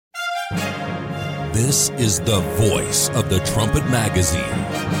This is the voice of the Trumpet Magazine.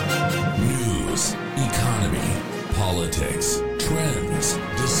 News, economy, politics, trends,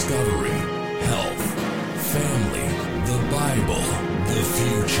 discovery, health, family, the Bible, the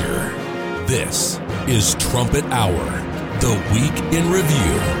future. This is Trumpet Hour, the Week in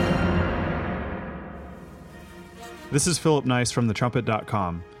Review. This is Philip Nice from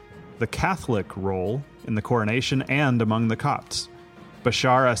thetrumpet.com. The Catholic role in the coronation and among the Copts.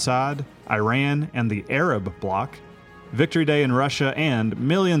 Bashar Assad, Iran, and the Arab bloc, Victory Day in Russia, and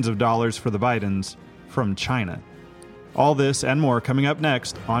millions of dollars for the Bidens from China. All this and more coming up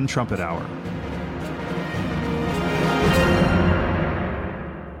next on Trumpet Hour.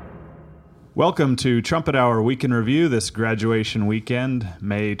 Welcome to Trumpet Hour Week in Review this graduation weekend,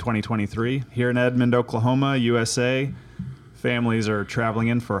 May 2023. Here in Edmond, Oklahoma, USA, families are traveling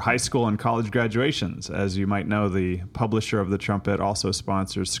in for high school and college graduations. As you might know, the publisher of the Trumpet also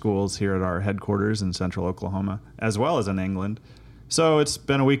sponsors schools here at our headquarters in central Oklahoma, as well as in England. So it's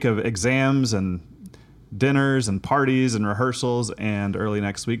been a week of exams and dinners and parties and rehearsals, and early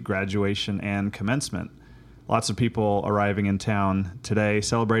next week, graduation and commencement. Lots of people arriving in town today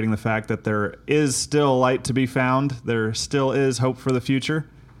celebrating the fact that there is still light to be found. There still is hope for the future.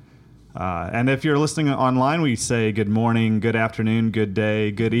 And if you're listening online, we say good morning, good afternoon, good day,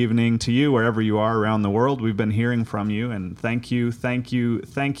 good evening to you wherever you are around the world. We've been hearing from you, and thank you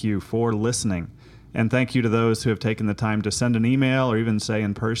for listening. And thank you to those who have taken the time to send an email or even say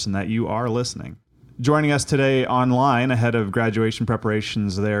in person that you are listening. Joining us today online ahead of graduation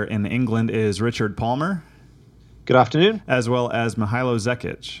preparations there in England is Richard Palmer. Good afternoon. As well as Mihailo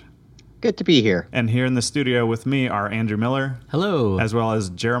Zekic. Good to be here. And here in the studio with me are Andrew Miller. Hello. As well as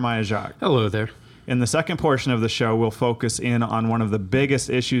Jeremiah Jacques. Hello there. In the second portion of the show, we'll focus in on one of the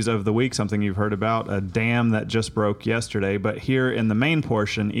biggest issues of the week, something you've heard about, a dam that just broke yesterday. But here in the main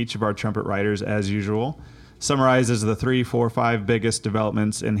portion, each of our trumpet writers, as usual, summarizes the 3, 4, 5 biggest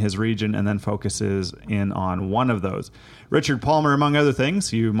developments in his region and then focuses in on one of those. Richard Palmer, among other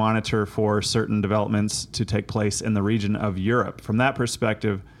things, you monitor for certain developments to take place in the region of Europe. From that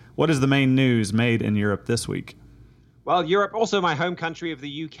perspective, what is the main news made in Europe this week? Well, Europe, also my home country of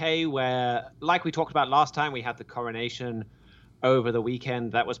the UK, where, like we talked about last time, we had the coronation over the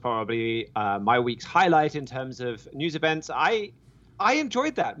weekend. That was probably my week's highlight in terms of news events. I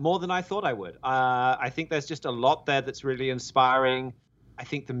enjoyed that more than I thought I would. I think there's just a lot there that's really inspiring. I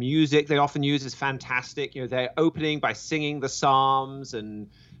think the music they often use is fantastic. You know, they're opening by singing the Psalms and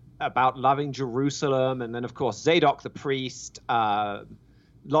about loving Jerusalem. And then, of course, Zadok the priest,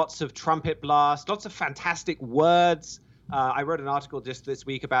 lots of trumpet blasts, lots of fantastic words. I wrote an article just this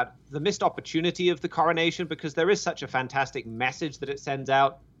week about the missed opportunity of the coronation because there is such a fantastic message that it sends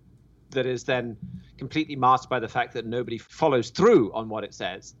out that is then completely masked by the fact that nobody follows through on what it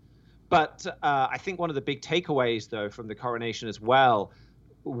says. But I think one of the big takeaways, though, from the coronation as well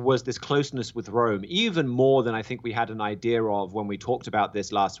was this closeness with Rome, even more than I think we had an idea of when we talked about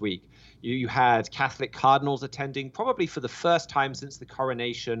this last week. You had Catholic cardinals attending, probably for the first time since the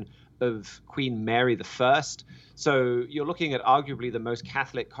coronation of Queen Mary I. So you're looking at arguably the most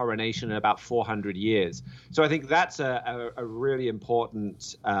Catholic coronation in about 400 years. So I think that's a really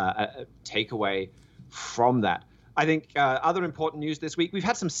important takeaway from that. I think other important news this week, we've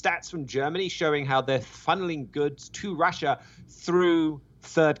had some stats from Germany showing how they're funneling goods to Russia through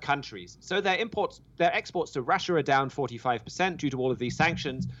third countries. So their exports to Russia are down 45% due to all of these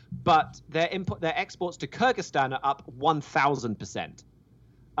sanctions, but their exports to Kyrgyzstan are up 1,000%.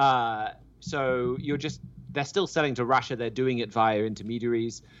 So they're still selling to Russia. They're doing it via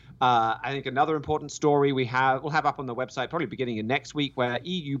intermediaries. I think another important story we'll have up on the website probably beginning of next week, where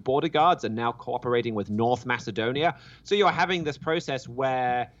EU border guards are now cooperating with North Macedonia. So you're having this process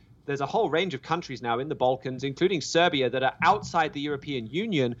where there's a whole range of countries now in the Balkans, including Serbia, that are outside the European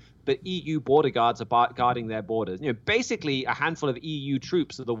Union, but EU border guards are guarding their borders. You know, basically a handful of EU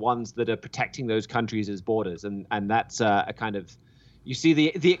troops are the ones that are protecting those countries' borders, and that's a kind of, you see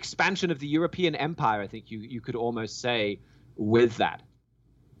the expansion of the European empire, I think you could almost say, with that.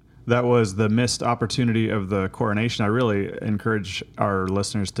 That was the missed opportunity of the coronation. I really encourage our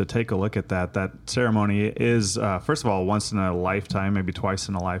listeners to take a look at that. That ceremony is, first of all, once in a lifetime, maybe twice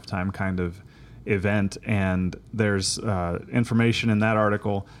in a lifetime kind of event. And there's information in that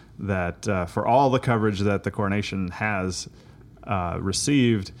article that for all the coverage that the coronation has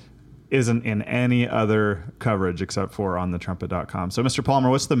received isn't in any other coverage except for on thetrumpet.com. So, Mr. Palmer,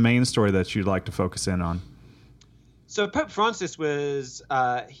 what's the main story that you'd like to focus in on? So Pope Francis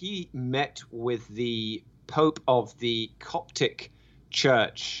he met with the Pope of the Coptic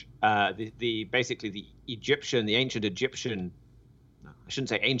Church, basically the ancient Egyptian shouldn't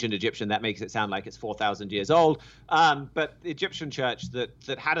say ancient Egyptian, that makes it sound like it's 4,000 years old, but the Egyptian church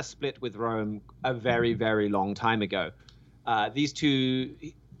that had a split with Rome a very, very long time ago. These two,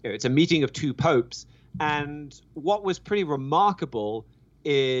 it's a meeting of two popes, and what was pretty remarkable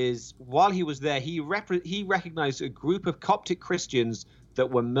is while he was there, he recognized a group of Coptic Christians that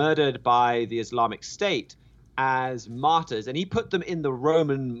were murdered by the Islamic State as martyrs, and he put them in the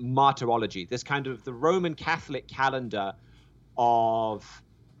Roman martyrology, this kind of the Roman Catholic calendar of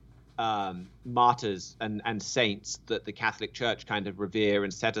martyrs and saints that the Catholic Church kind of revere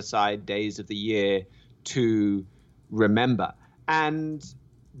and set aside days of the year to remember. And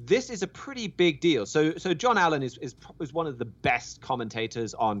this is a pretty big deal. So John Allen is one of the best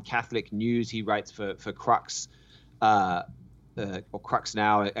commentators on Catholic news. He writes for Crux, or Crux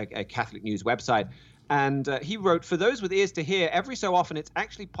Now, a Catholic news website. And he wrote, "For those with ears to hear, every so often it's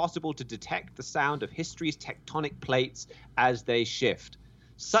actually possible to detect the sound of history's tectonic plates as they shift.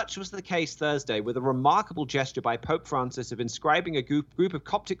 Such was the case Thursday with a remarkable gesture by Pope Francis of inscribing a group of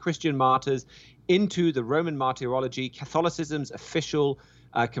Coptic Christian martyrs into the Roman Martyrology, Catholicism's official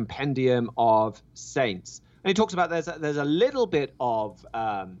compendium of saints." And he talks about there's a little bit of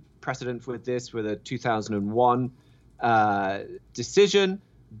precedent with this with a 2001 decision,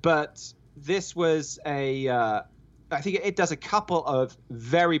 but this was I think it does a couple of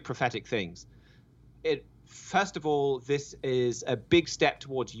very prophetic things. First of all, this is a big step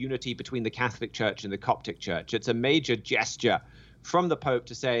towards unity between the Catholic Church and the Coptic Church. It's a major gesture from the Pope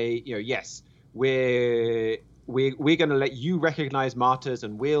to say, yes, we're going to let you recognize martyrs,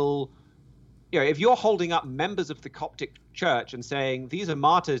 and we'll, if you're holding up members of the Coptic Church and saying these are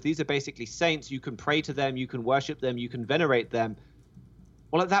martyrs, these are basically saints, you can pray to them, you can worship them, you can venerate them.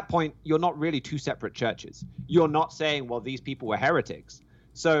 Well, at that point, you're not really two separate churches. You're not saying, well, these people were heretics.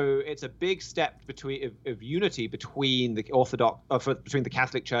 So it's a big step of unity between the between the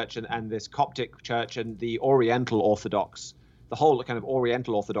Catholic Church and this Coptic Church and the Oriental Orthodox, the whole kind of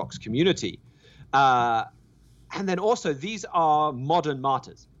Oriental Orthodox community. And then also, these are modern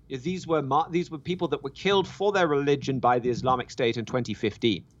martyrs. These were people that were killed for their religion by the Islamic State in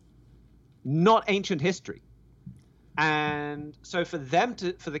 2015, not ancient history. And so for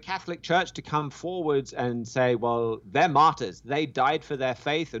the Catholic Church to come forwards and say, well, they're martyrs, they died for their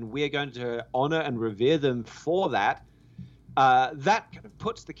faith, and we're going to honor and revere them for that, that kind of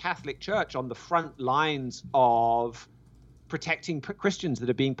puts the Catholic Church on the front lines of protecting Christians that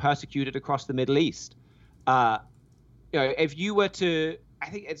are being persecuted across the Middle East. If you were to, I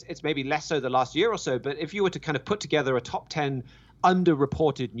think it's maybe less so the last year or so, but if you were to kind of put together a top 10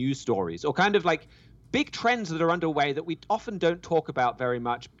 underreported news stories, or kind of like big trends that are underway that we often don't talk about very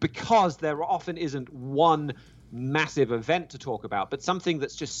much because there often isn't one massive event to talk about, but something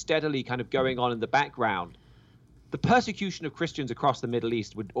that's just steadily kind of going on in the background, the persecution of Christians across the Middle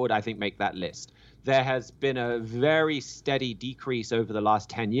East would I think, make that list. There has been a very steady decrease over the last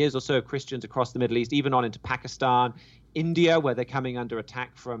 10 years or so of Christians across the Middle East, even on into Pakistan, India, where they're coming under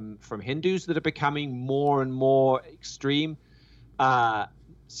attack from Hindus that are becoming more and more extreme.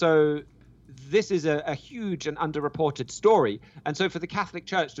 So this is a huge and underreported story. And so for the Catholic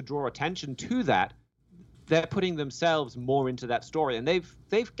Church to draw attention to that, they're putting themselves more into that story. And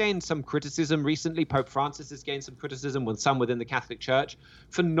they've gained some criticism recently. Pope Francis has gained some criticism with some within the Catholic Church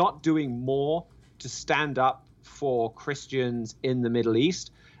for not doing more to stand up for Christians in the Middle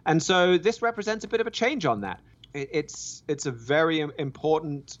East. And so this represents a bit of a change on that. It's a very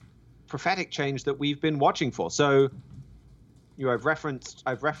important prophetic change that we've been watching for. So I've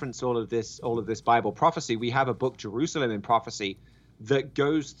referenced all of this Bible prophecy. We have a book, Jerusalem in Prophecy, that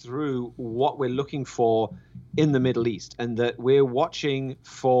goes through what we're looking for in the Middle East, and that we're watching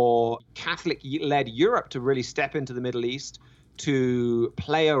for Catholic-led Europe to really step into the Middle East, to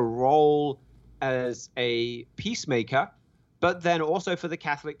play a role as a peacemaker, but then also for the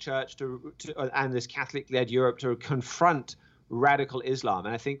Catholic Church and this Catholic-led Europe to confront radical Islam.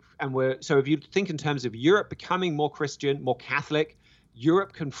 And I think, so if you think in terms of Europe becoming more Christian, more Catholic,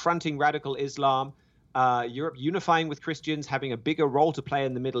 Europe confronting radical Islam, Europe unifying with Christians, having a bigger role to play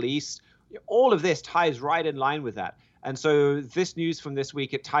in the Middle East, all of this ties right in line with that. And so this news from this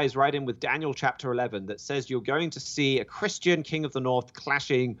week, it ties right in with Daniel chapter 11 that says you're going to see a Christian king of the north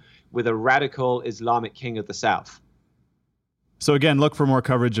clashing with a radical Islamic king of the south. So again, look for more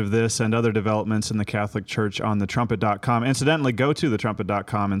coverage of this and other developments in the Catholic Church on thetrumpet.com. Incidentally, go to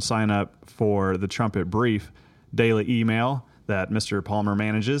thetrumpet.com and sign up for the Trumpet Brief daily email that Mr. Palmer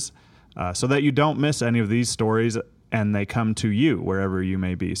manages, so that you don't miss any of these stories and they come to you wherever you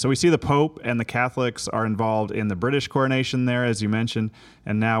may be. So we see the Pope and the Catholics are involved in the British coronation there, as you mentioned,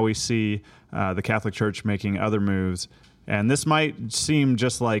 and now we see the Catholic Church making other moves And this might seem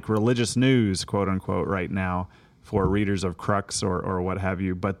just like religious news, quote unquote, right now for readers of Crux or what have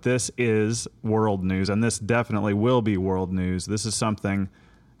you. But this is world news, and this definitely will be world news. This is something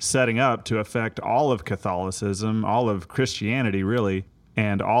setting up to affect all of Catholicism, all of Christianity, really,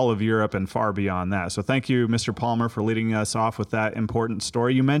 and all of Europe and far beyond that. So thank you, Mr. Palmer, for leading us off with that important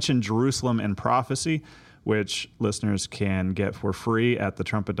story. You mentioned Jerusalem in Prophecy, which listeners can get for free at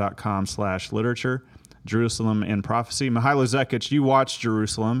thetrumpet.com/literature. Jerusalem in Prophecy. Mihailo Zekic, you watch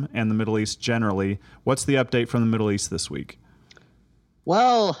Jerusalem and the Middle East generally. What's the update from the Middle East this week?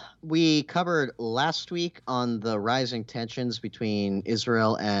 Well, we covered last week on the rising tensions between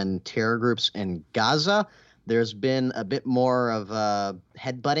Israel and terror groups in Gaza. There's been a bit more of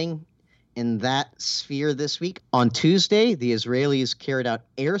headbutting in that sphere this week. On Tuesday, the Israelis carried out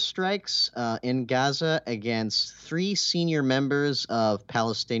airstrikes in Gaza against 3 senior members of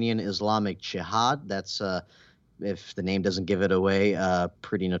Palestinian Islamic Jihad. That's, if the name doesn't give it away, a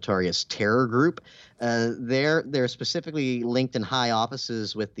pretty notorious terror group. They're specifically linked in high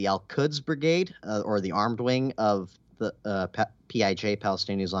offices with the Al-Quds Brigade, or the armed wing of the PIJ,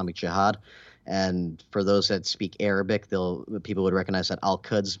 Palestinian Islamic Jihad. And for those that speak Arabic, people would recognize that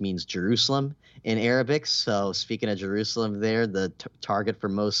Al-Quds means Jerusalem in Arabic. So speaking of Jerusalem there, the target for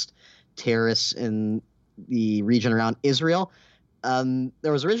most terrorists in the region around Israel.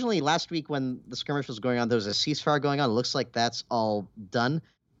 There was originally last week when the skirmish was going on, there was a ceasefire going on. It looks like that's all done.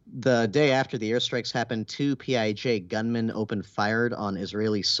 The day after the airstrikes happened, 2 PIJ gunmen opened fire on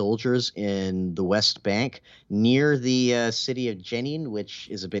Israeli soldiers in the West Bank near the city of Jenin, which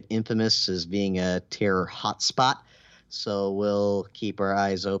is a bit infamous as being a terror hotspot. So we'll keep our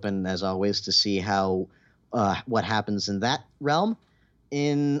eyes open, as always, to see how what happens in that realm.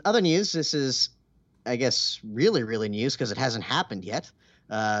 In other news, this is, I guess, really news because it hasn't happened yet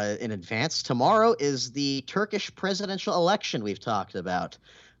in advance. Tomorrow is the Turkish presidential election we've talked about.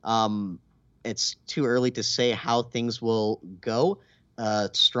 It's too early to say how things will go.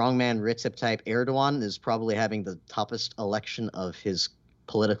 Strongman Recep Tayyip Erdogan is probably having the toughest election of his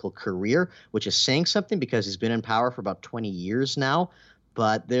political career, which is saying something because he's been in power for about 20 years now.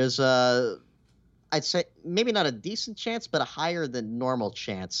 But there's I'd say maybe not a decent chance, but a higher than normal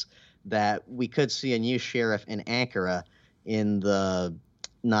chance that we could see a new sheriff in Ankara in the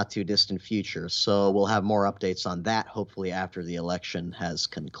not too distant future. So we'll have more updates on that, hopefully after the election has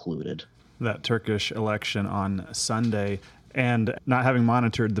concluded. That Turkish election on Sunday, and not having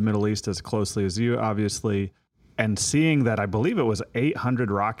monitored the Middle East as closely as you, obviously, and seeing that I believe it was 800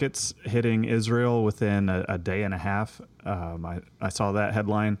 rockets hitting Israel within a day and a half. I saw that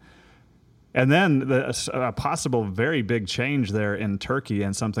headline. And then a possible very big change there in Turkey,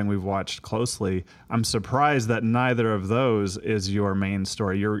 and something we've watched closely. I'm surprised that neither of those is your main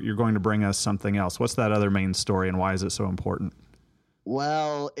story. You're going to bring us something else. What's that other main story, and why is it so important?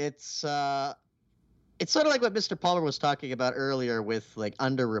 Well, it's sort of like what Mr. Palmer was talking about earlier with like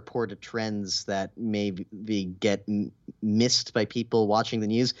underreported trends that maybe get missed by people watching the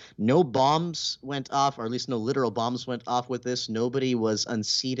news. No bombs went off, or at least no literal bombs went off with this. Nobody was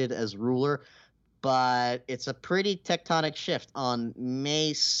unseated as ruler, but it's a pretty tectonic shift. On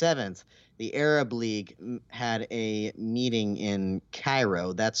May 7th, the Arab League had a meeting in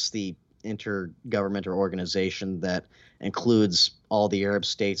Cairo. That's the intergovernmental organization that includes all the Arab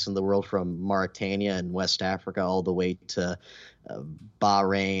states in the world, from Mauritania and West Africa all the way to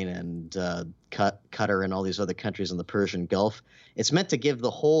Bahrain and Qatar and all these other countries in the Persian Gulf. It's meant to give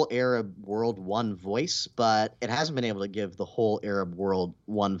the whole Arab world one voice, but it hasn't been able to give the whole Arab world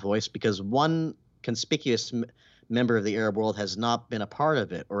one voice because one conspicuous member of the Arab world has not been a part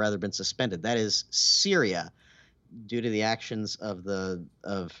of it, or rather been suspended. That is Syria. Due to the actions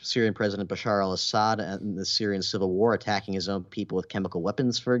of Syrian President Bashar al-Assad and the Syrian civil war, attacking his own people with chemical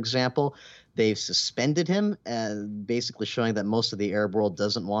weapons, for example, they've suspended him, basically showing that most of the Arab world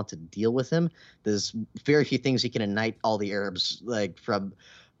doesn't want to deal with him. There's very few things he can unite all the Arabs, like from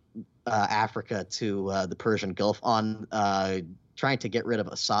Africa to the Persian Gulf, on. Trying to get rid of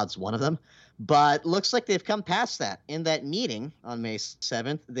Assad's one of them. But looks like they've come past that. In that meeting on May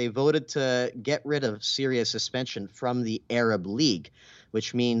 7th, they voted to get rid of Syria's suspension from the Arab League,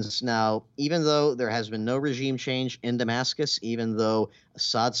 which means now, even though there has been no regime change in Damascus, even though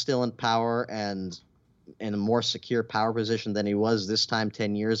Assad's still in power and in a more secure power position than he was this time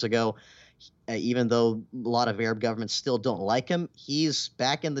 10 years ago, even though a lot of Arab governments still don't like him, he's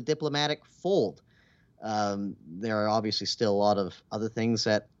back in the diplomatic fold. There are obviously still a lot of other things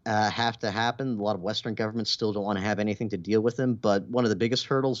that have to happen. A lot of Western governments still don't want to have anything to deal with him. But one of the biggest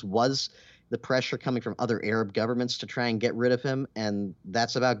hurdles was the pressure coming from other Arab governments to try and get rid of him. And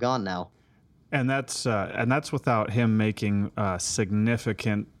that's about gone now. And that's without him making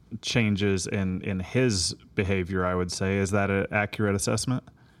significant changes in his behavior, I would say. Is that an accurate assessment?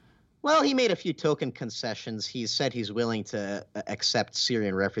 Well, he made a few token concessions. He said he's willing to accept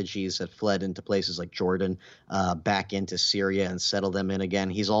Syrian refugees that fled into places like Jordan back into Syria and settle them in again.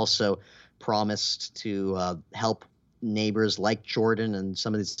 He's also promised to help neighbors like Jordan and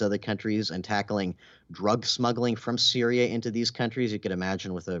some of these other countries and tackling drug smuggling from Syria into these countries. You could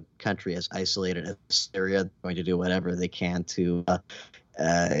imagine with a country as isolated as Syria, they're going to do whatever they can to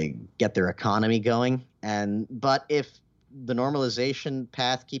get their economy going. But if the normalization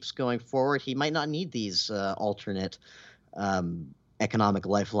path keeps going forward, he might not need these alternate economic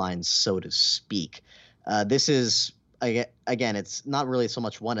lifelines, so to speak. This is, again, it's not really so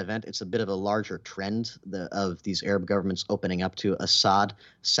much one event. It's a bit of a larger trend of these Arab governments opening up to Assad.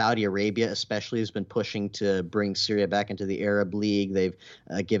 Saudi Arabia especially has been pushing to bring Syria back into the Arab League. They've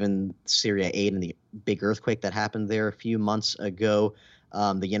given Syria aid in the big earthquake that happened there a few months ago.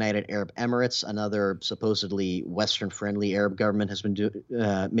 The United Arab Emirates, another supposedly Western-friendly Arab government, has been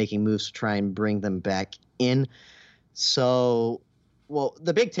making moves to try and bring them back in. So, well,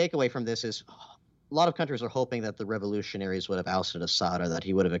 the big takeaway from this is a lot of countries are hoping that the revolutionaries would have ousted Assad, or that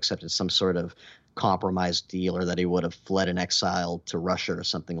he would have accepted some sort of compromise deal, or that he would have fled in exile to Russia or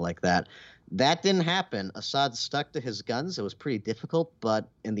something like that. That didn't happen. Assad stuck to his guns. It was pretty difficult, but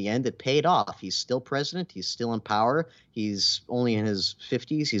in the end, it paid off. He's still president. He's still in power. He's only in his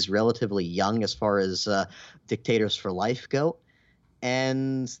 50s. He's relatively young as far as dictators for life go.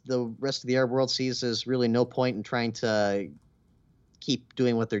 And the rest of the Arab world sees there's really no point in trying to keep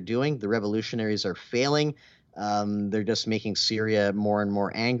doing what they're doing. The revolutionaries are failing. They're just making Syria more and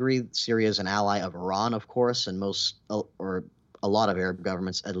more angry. Syria is an ally of Iran, of course, and or a lot of Arab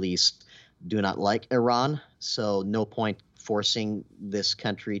governments, at least, do not like Iran, so no point forcing this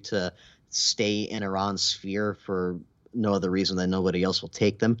country to stay in Iran's sphere for no other reason than nobody else will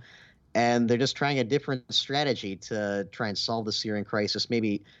take them. And they're just trying a different strategy to try and solve the Syrian crisis.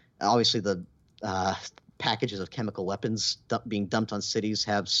 Maybe, obviously, the packages of chemical weapons being dumped on cities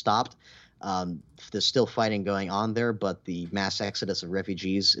have stopped. There's still fighting going on there, but the mass exodus of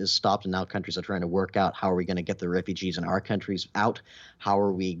refugees is stopped, and now countries are trying to work out how are we going to get the refugees in our countries out? How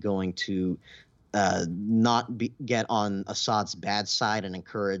are we going to get on Assad's bad side and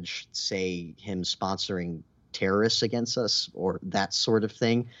encourage, say, him sponsoring terrorists against us or that sort of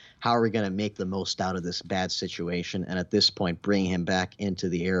thing? How are we going to make the most out of this bad situation? And at this point, bring him back into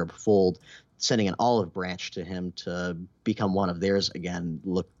the Arab fold, sending an olive branch to him to become one of theirs again,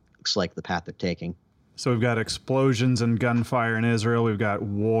 looks like the path they're taking. So we've got explosions and gunfire in Israel. We've got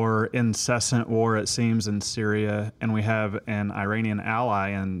war, incessant war, it seems, in Syria. And we have an Iranian ally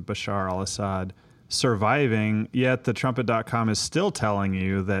in Bashar al-Assad surviving. Yet the Trumpet.com is still telling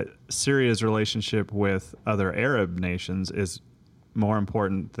you that Syria's relationship with other Arab nations is more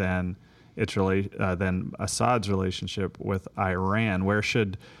important than than Assad's relationship with Iran. Where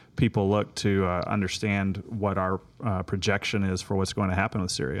should people look to understand what our projection is for what's going to happen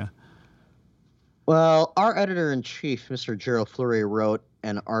with Syria? Well, our editor-in-chief, Mr. Gerald Fleury, wrote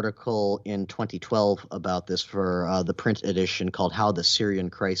an article in 2012 about this for the print edition called How the Syrian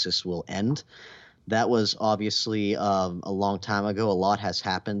Crisis Will End. That was obviously a long time ago. A lot has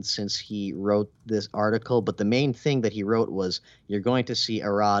happened since he wrote this article, but the main thing that he wrote was you're going to see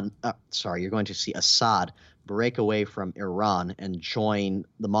Assad break away from Iran and join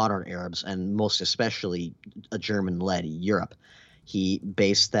the modern Arabs, and most especially a German-led Europe. He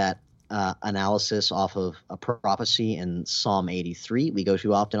based that analysis off of a prophecy in Psalm 83 we go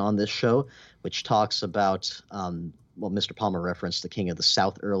to often on this show, which talks about Mr. Palmer referenced the King of the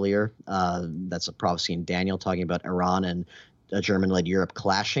South earlier. That's a prophecy in Daniel talking about Iran and a German-led Europe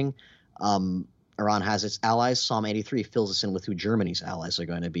clashing. Iran has its allies. Psalm 83 fills us in with who Germany's allies are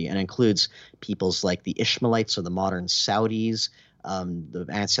going to be, and includes peoples like the Ishmaelites or the modern Saudis, the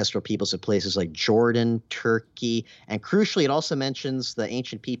ancestral peoples of places like Jordan, Turkey, and crucially, it also mentions the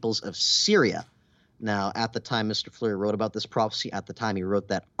ancient peoples of Syria. Now, at the time Mr. Fleury wrote about this prophecy, at the time he wrote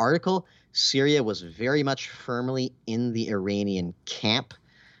that article, Syria was very much firmly in the Iranian camp,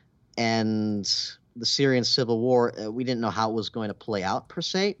 and the Syrian civil war, we didn't know how it was going to play out per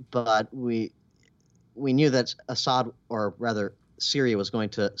se, but we knew that Assad, or rather Syria, was going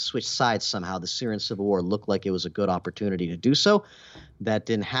to switch sides somehow. The Syrian civil war looked like it was a good opportunity to do so. That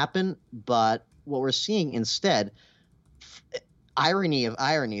didn't happen, but what we're seeing instead, irony of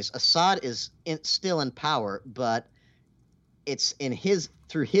ironies, Assad is still in power, but it's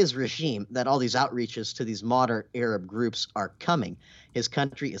through his regime that all these outreaches to these modern Arab groups are coming. His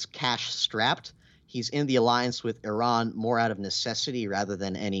country is cash strapped. He's in the alliance with Iran more out of necessity rather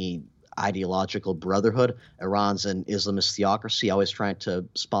than any ideological brotherhood. Iran's an Islamist theocracy, always trying to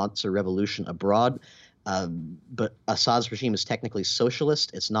sponsor revolution abroad. But Assad's regime is technically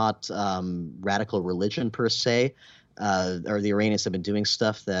socialist. It's not radical religion per se. Or the Iranians have been doing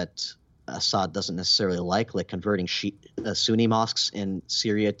stuff that Assad doesn't necessarily like converting Sunni mosques in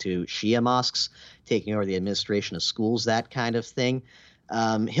Syria to Shia mosques, taking over the administration of schools, that kind of thing.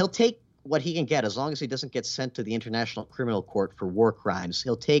 He'll take what he can get as long as he doesn't get sent to the International Criminal Court for war crimes.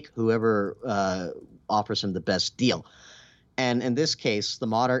 He'll take whoever offers him the best deal. And in this case, the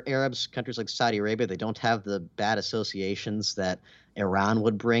moderate Arabs, countries like Saudi Arabia, they don't have the bad associations that Iran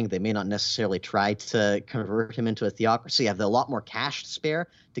would bring. They may not necessarily try to convert him into a theocracy. They have a lot more cash to spare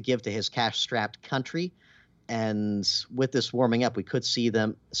to give to his cash-strapped country. And with this warming up, we could see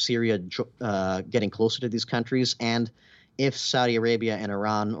Syria getting closer to these countries. And if Saudi Arabia and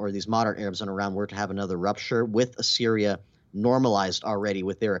Iran, or these moderate Arabs and Iran, were to have another rupture with Syria normalized already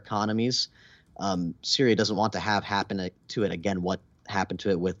with their economies, Syria doesn't want to have happen to it again what happened to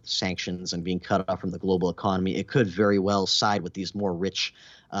it with sanctions and being cut off from the global economy. It could very well side with these more rich,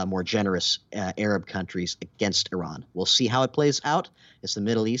 more generous Arab countries against Iran. We'll see how it plays out. It's the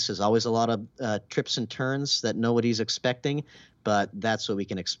Middle East. There's always a lot of trips and turns that nobody's expecting, but that's what we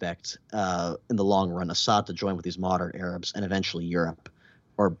can expect in the long run, Assad to join with these moderate Arabs and eventually Europe,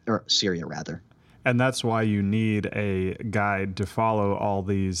 or Syria rather. And that's why you need a guide to follow all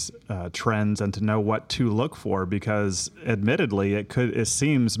these trends and to know what to look for, because admittedly, it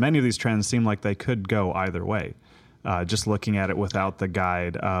seems many of these trends seem like they could go either way. Just looking at it without the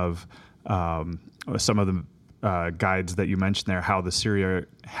guide of some of the guides that you mentioned there, how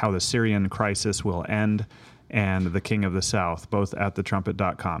the Syrian crisis will end, and the King of the South, both at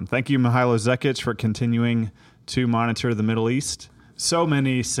thetrumpet.com. Thank you, Mihailo Zekic, for continuing to monitor the Middle East. So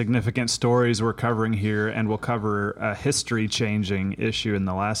many significant stories we're covering here, and we'll cover a history-changing issue in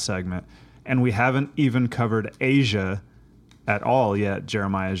the last segment. And we haven't even covered Asia at all yet,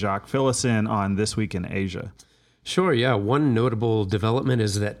 Jeremiah Jacques. Fill us in on This Week in Asia. Sure, yeah. One notable development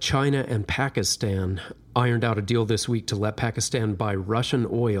is that China and Pakistan ironed out a deal this week to let Pakistan buy Russian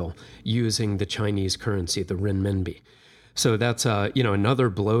oil using the Chinese currency, the renminbi. So that's another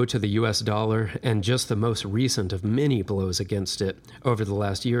blow to the U.S. dollar, and just the most recent of many blows against it over the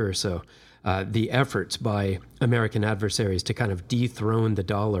last year or so. The efforts by American adversaries to kind of dethrone the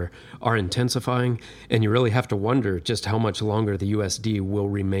dollar are intensifying, and you really have to wonder just how much longer the USD will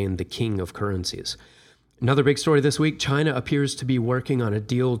remain the king of currencies. Another big story this week, China appears to be working on a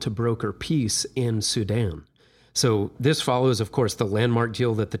deal to broker peace in Sudan. So this follows, of course, the landmark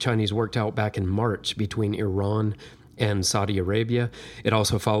deal that the Chinese worked out back in March between Iran and Saudi Arabia. It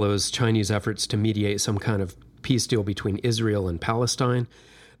also follows Chinese efforts to mediate some kind of peace deal between Israel and Palestine.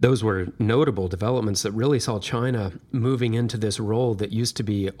 Those were notable developments that really saw China moving into this role that used to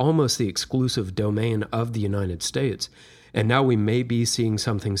be almost the exclusive domain of the United States. And now we may be seeing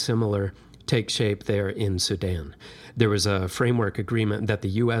something similar take shape there in Sudan. There was a framework agreement that the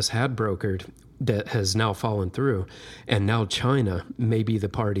U.S. had brokered that has now fallen through, and now China may be the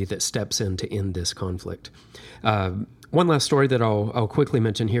party that steps in to end this conflict. One last story that I'll quickly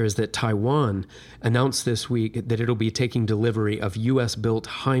mention here is that Taiwan announced this week that it'll be taking delivery of U.S.-built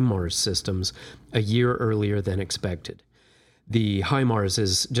HIMARS systems a year earlier than expected. The HIMARS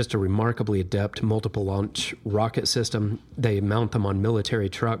is just a remarkably adept multiple-launch rocket system. They mount them on military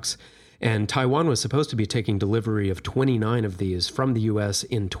trucks, and Taiwan was supposed to be taking delivery of 29 of these from the U.S.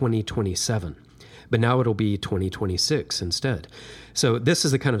 in 2027. But now it'll be 2026 instead. So this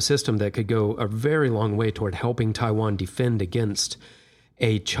is the kind of system that could go a very long way toward helping Taiwan defend against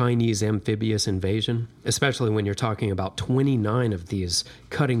a Chinese amphibious invasion, especially when you're talking about 29 of these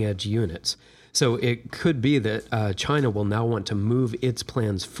cutting-edge units. So it could be that China will now want to move its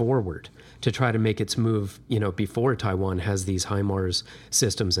plans forward to try to make its move, before Taiwan has these HIMARS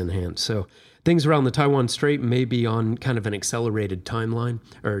systems in hand. So things around the Taiwan Strait may be on kind of an accelerated timeline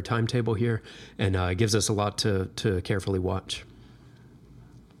or timetable here, and gives us a lot to carefully watch.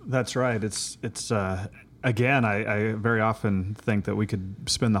 That's right. It's again, I very often think that we could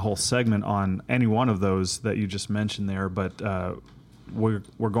spend the whole segment on any one of those that you just mentioned there, but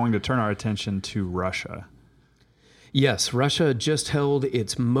we're going to turn our attention to Russia. Yes, Russia just held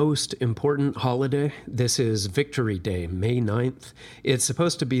its most important holiday. This is Victory Day, May 9th. It's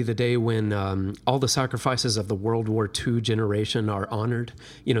supposed to be the day when all the sacrifices of the World War II generation are honored.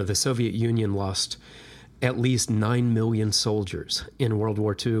 The Soviet Union lost at least 9 million soldiers in World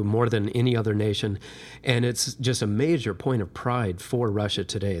War II, more than any other nation. And it's just a major point of pride for Russia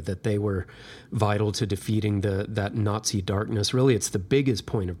today that they were vital to defeating that Nazi darkness. Really, it's the biggest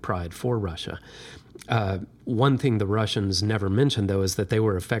point of pride for Russia. One thing the Russians never mentioned, though, is that they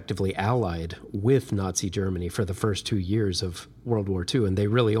were effectively allied with Nazi Germany for the first 2 years of World War II, and they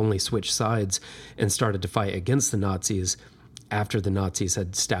really only switched sides and started to fight against the Nazis after the Nazis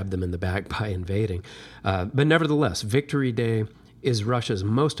had stabbed them in the back by invading. But nevertheless, Victory Day is Russia's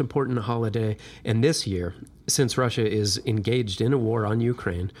most important holiday, and this year, since Russia is engaged in a war on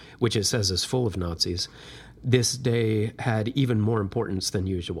Ukraine, which it says is full of Nazis, this day had even more importance than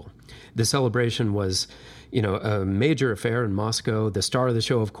usual. The celebration was, a major affair in Moscow. The star of the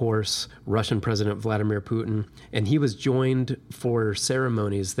show, of course, Russian President Vladimir Putin, and he was joined for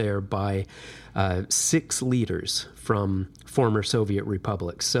ceremonies there by 6 leaders from former Soviet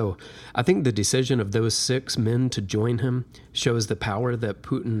republics. So I think the decision of those 6 men to join him shows the power that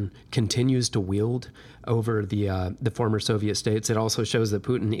Putin continues to wield over the former Soviet states. It also shows that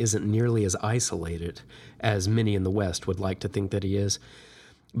Putin isn't nearly as isolated as many in the West would like to think that he is.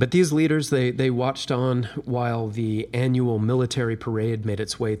 But these leaders, they watched on while the annual military parade made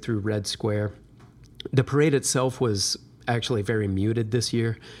its way through Red Square. The parade itself was actually very muted this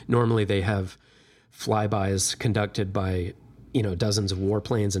year. Normally they have flybys conducted by dozens of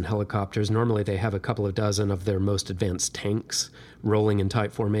warplanes and helicopters. Normally they have a couple of dozen of their most advanced tanks rolling in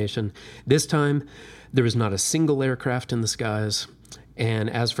tight formation. This time there was not a single aircraft in the skies. And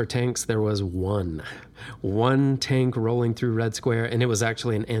as for tanks, there was one tank rolling through Red Square, and it was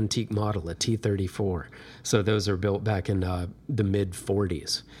actually an antique model, a T-34. So those are built back in the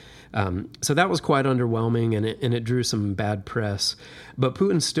mid-40s. So that was quite underwhelming, and it drew some bad press. But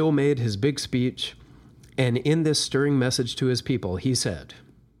Putin still made his big speech, and in this stirring message to his people, he said,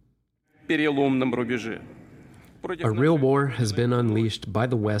 "A real war has been unleashed by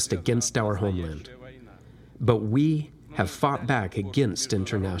the West against our homeland, but we have fought back against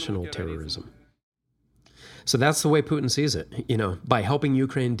international terrorism." So that's the way Putin sees it. By helping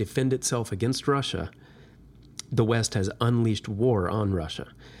Ukraine defend itself against Russia, the West has unleashed war on Russia.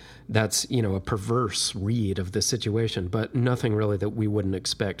 That's, a perverse read of the situation, but nothing really that we wouldn't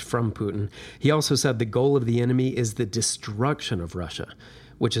expect from Putin. He also said the goal of the enemy is the destruction of Russia,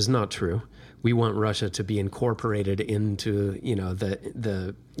 which is not true. We want Russia to be incorporated into,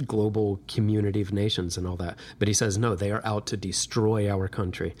 the global community of nations and all that. But he says, no, they are out to destroy our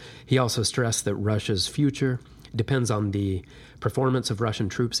country. He also stressed that Russia's future depends on the performance of Russian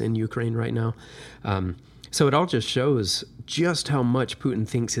troops in Ukraine right now. So it all just shows just how much Putin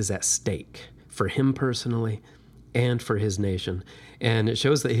thinks is at stake for him personally and for his nation. And it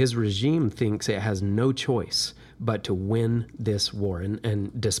shows that his regime thinks it has no choice but to win this war.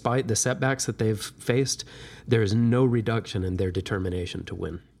 And despite the setbacks that they've faced, there is no reduction in their determination to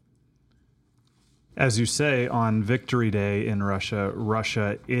win. As you say, on Victory Day in Russia,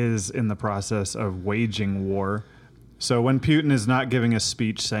 Russia is in the process of waging war. So when Putin is not giving a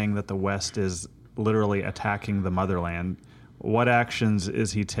speech saying that the West is literally attacking the motherland, what actions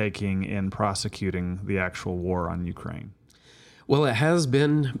is he taking in prosecuting the actual war on Ukraine? Well, it has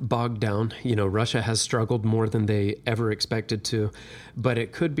been bogged down. Russia has struggled more than they ever expected to, but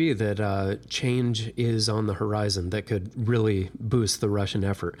it could be that change is on the horizon that could really boost the Russian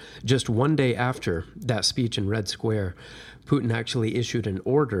effort. Just one day after that speech in Red Square, Putin actually issued an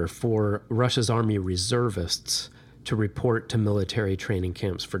order for Russia's army reservists to report to military training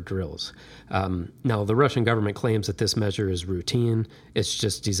camps for drills. Now, the Russian government claims that this measure is routine. It's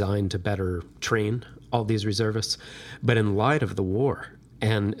just designed to better train all these reservists. But in light of the war,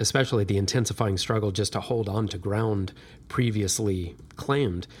 and especially the intensifying struggle just to hold on to ground previously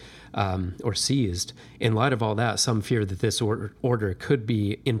claimed or seized, in light of all that, some fear that this order could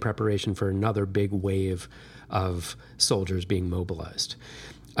be in preparation for another big wave of soldiers being mobilized.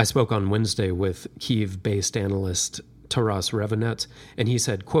 I spoke on Wednesday with Kyiv-based analyst Taras Revanets, and he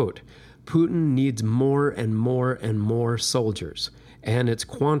said, quote, "Putin needs more and more and more soldiers, and it's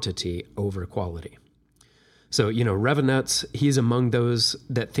quantity over quality." So, Revanets, he's among those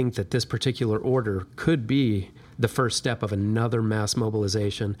that think that this particular order could be the first step of another mass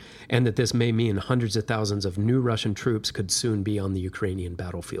mobilization, and that this may mean hundreds of thousands of new Russian troops could soon be on the Ukrainian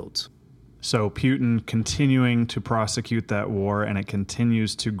battlefields. So Putin continuing to prosecute that war, and it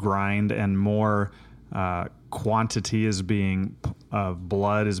continues to grind, and more quantity is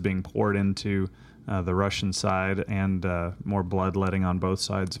blood is being poured into the Russian side, and more bloodletting on both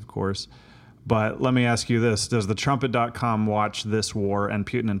sides, of course. But let me ask you this. Does the Trumpet.com watch this war, and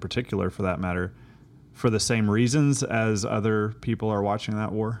Putin in particular for that matter, for the same reasons as other people are watching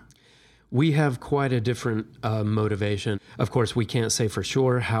that war? We have quite a different motivation. Of course, we can't say for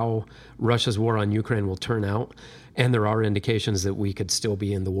sure how Russia's war on Ukraine will turn out, and there are indications that we could still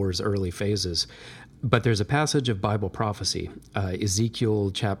be in the war's early phases. But there's a passage of Bible prophecy,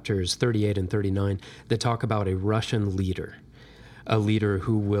 Ezekiel chapters 38 and 39, that talk about a Russian leader, a leader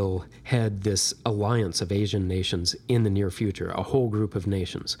who will head this alliance of Asian nations in the near future, a whole group of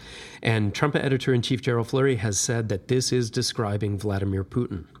nations. And Trumpet editor-in-chief Gerald Fleury has said that this is describing Vladimir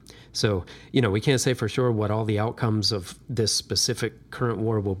Putin. So, we can't say for sure what all the outcomes of this specific current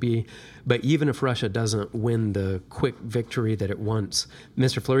war will be, but even if Russia doesn't win the quick victory that it wants,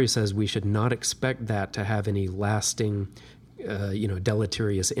 Mr. Fleury says we should not expect that to have any lasting,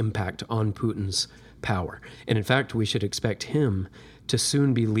 deleterious impact on Putin's power. And in fact, we should expect him to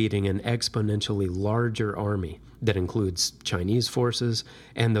soon be leading an exponentially larger army that includes Chinese forces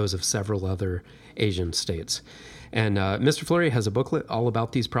and those of several other Asian states. And Mr. Fleury has a booklet all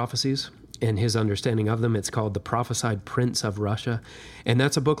about these prophecies and his understanding of them. It's called The Prophesied Prince of Russia, and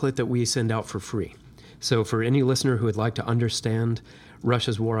that's a booklet that we send out for free. So for any listener who would like to understand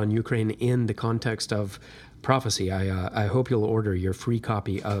Russia's war on Ukraine in the context of prophecy, I hope you'll order your free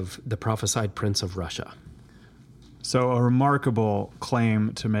copy of The Prophesied Prince of Russia. So a remarkable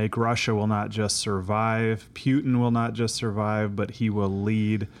claim to make. Russia will not just survive, Putin will not just survive, but he will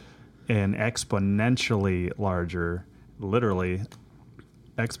lead an exponentially larger, literally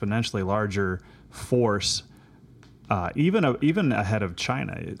exponentially larger force, even ahead of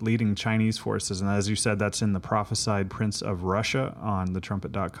China, leading Chinese forces. And as you said, that's in The Prophesied Prince of Russia on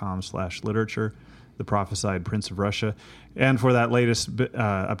thetrumpet.com/literature, The Prophesied Prince of Russia. And for that latest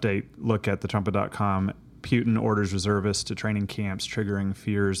update, look at thetrumpet.com. Putin orders reservists to training camps, triggering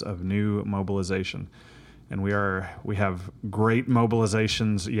fears of new mobilization. And we have great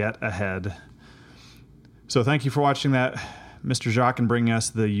mobilizations yet ahead. So thank you for watching that, Mr. Jacques, and bringing us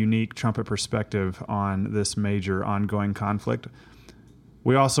the unique trumpet perspective on this major ongoing conflict.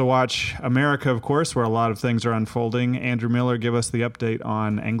 We also watch America, of course, where a lot of things are unfolding. Andrew Miller, give us the update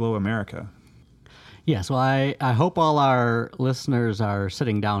on Anglo-America. Yes, well, I hope all our listeners are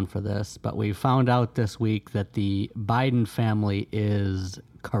sitting down for this, but we found out this week that the Biden family is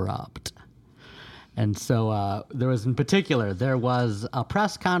corrupt. And so there was a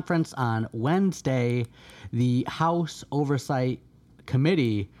press conference on Wednesday. The House Oversight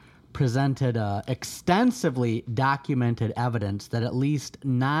Committee presented extensively documented evidence that at least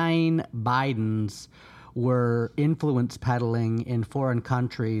 9 Bidens were influence peddling in foreign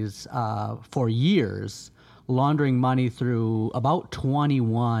countries for years, laundering money through about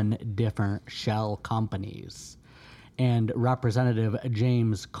 21 different shell companies. And Representative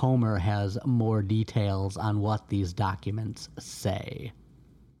James Comer has more details on what these documents say.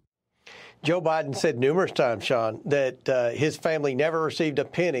 Joe Biden said numerous times, Sean, that his family never received a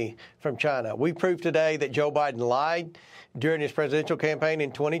penny from China. We proved today that Joe Biden lied during his presidential campaign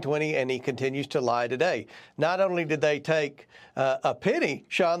in 2020, and he continues to lie today. Not only did they take a penny,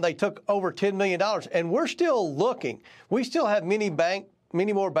 Sean, they took over $10 million, and we're still looking. We still have many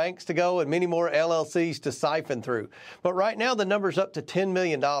more banks to go and many more LLCs to siphon through. But right now, the number's up to $10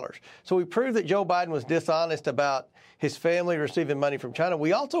 million. So we proved that Joe Biden was dishonest about his family receiving money from China.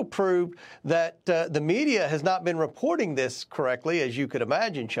 We also proved that the media has not been reporting this correctly, as you could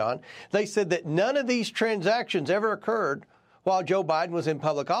imagine, Sean. They said that none of these transactions ever occurred while Joe Biden was in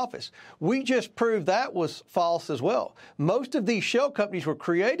public office. We just proved that was false as well. Most of these shell companies were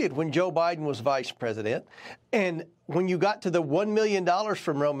created when Joe Biden was vice president. And when you got to the $1 million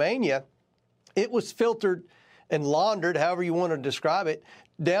from Romania, it was filtered and laundered, however you want to describe it,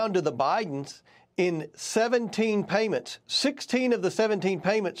 down to the Bidens in 17 payments. 16 of the 17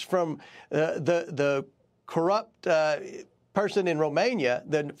 payments from the corrupt person in Romania,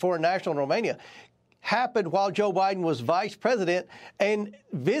 the foreign national in Romania, happened while Joe Biden was vice president and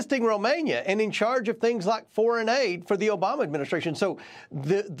visiting Romania and in charge of things like foreign aid for the Obama administration. So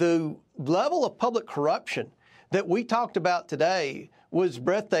the level of public corruption that we talked about today was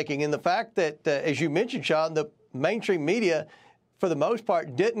breathtaking. And the fact that, as you mentioned, Sean, the mainstream media, for the most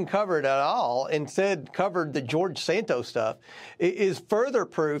part, didn't cover it at all, instead covered the George Santos stuff, is further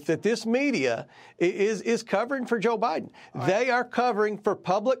proof that this media is covering for Joe Biden. They are covering for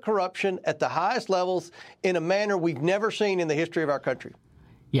public corruption at the highest levels in a manner we've never seen in the history of our country.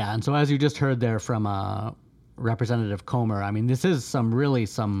 Yeah, and so as you just heard there from Representative Comer, I mean, this is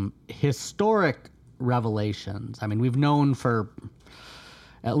some historic revelations. I mean, we've known for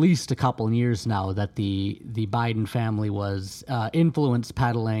at least a couple of years now that the Biden family was influence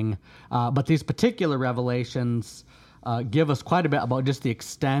peddling, but these particular revelations give us quite a bit about just the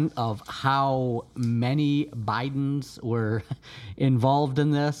extent of how many Bidens were involved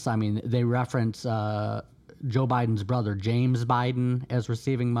in this. I mean, they reference Joe Biden's brother, James Biden, as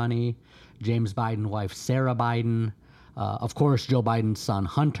receiving money, James Biden's wife, Sarah Biden, of course, Joe Biden's son,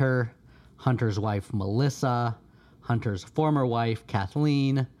 Hunter, Hunter's wife, Melissa, Hunter's former wife,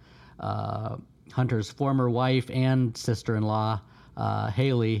 Kathleen, Hunter's former wife and sister-in-law,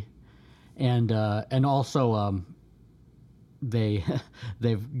 Haley, and also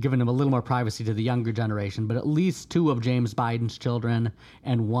they've given him a little more privacy to the younger generation, but at least 2 of James Biden's children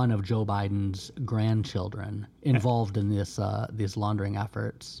and 1 of Joe Biden's grandchildren involved in these laundering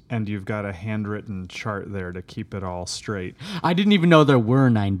efforts. And you've got a handwritten chart there to keep it all straight. I didn't even know there were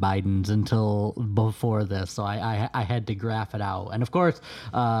 9 Bidens until before this, so I had to graph it out. And of course,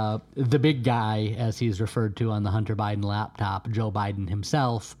 the big guy, as he's referred to on the Hunter Biden laptop, Joe Biden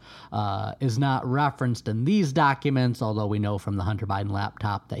himself, is not referenced in these documents, although we know from the Hunter Biden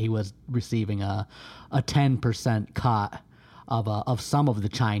laptop that he was receiving a 10% cut of some of the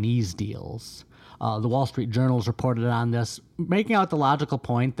Chinese deals. The Wall Street Journal's reported on this, making out the logical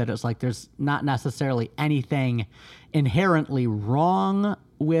point that it's like there's not necessarily anything inherently wrong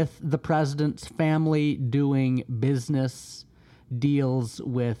with the president's family doing business deals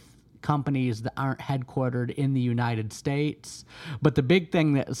with companies that aren't headquartered in the United States. But the big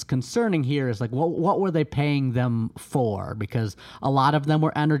thing that's concerning here is like, what were they paying them for? Because a lot of them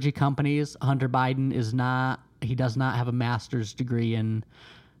were energy companies. Hunter Biden he does not have a master's degree in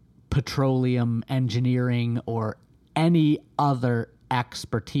petroleum engineering or any other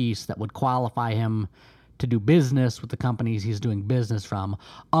expertise that would qualify him to do business with the companies he's doing business from,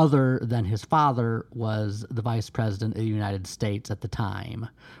 other than his father was the vice president of the United States at the time,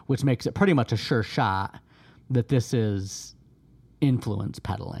 which makes it pretty much a sure shot that this is influence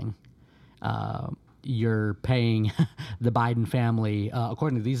peddling. You're paying the Biden family,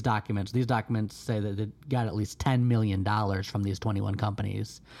 according to these documents say that they got at least $10 million from these 21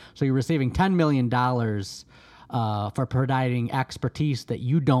 companies. So you're receiving $10 million for providing expertise that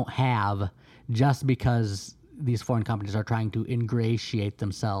you don't have, just because these foreign companies are trying to ingratiate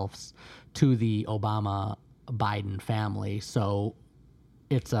themselves to the Obama-Biden family. So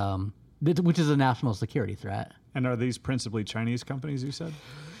it's which is a national security threat. And are these principally Chinese companies, you said?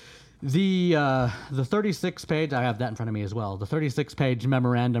 The 36-page, I have that in front of me as well. The 36-page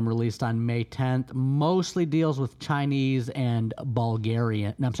memorandum released on May 10th mostly deals with Chinese and Chinese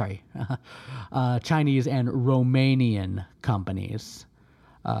and Romanian companies.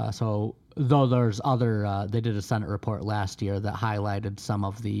 So though there's other, they did a Senate report last year that highlighted some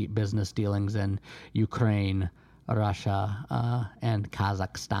of the business dealings in Ukraine, Russia, and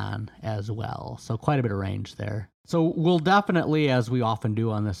Kazakhstan as well. So quite a bit of range there. So we'll definitely, as we often do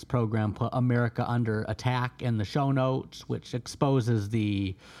on this program, put America Under Attack in the show notes, which exposes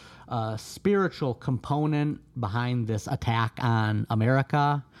the spiritual component behind this attack on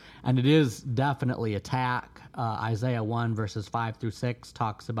America. And it is definitely attack. Isaiah 1 verses 5 through 6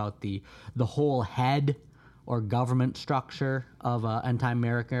 talks about the whole head or government structure of end-time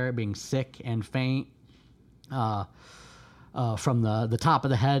America being sick and faint. From the top of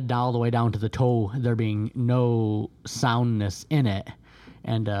the head all the way down to the toe, there being no soundness in it.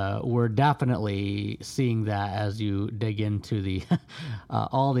 And we're definitely seeing that as you dig into the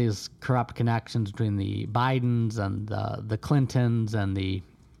all these corrupt connections between the Bidens and the Clintons and the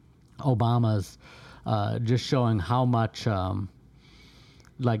Obamas, just showing how much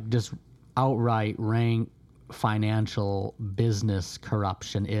just outright rank financial business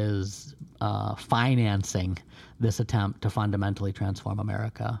corruption is financing this attempt to fundamentally transform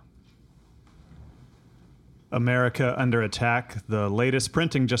America. America Under Attack. The latest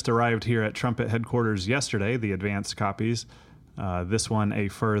printing just arrived here at Trumpet headquarters yesterday, the advanced copies. This one, a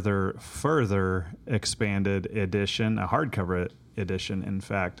further expanded edition, a hardcover edition, in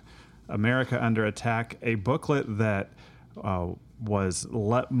fact. America Under Attack, a booklet that was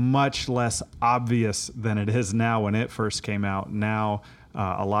much less obvious than it is now when it first came out. Now,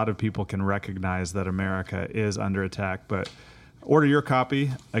 a lot of people can recognize that America is under attack, but order your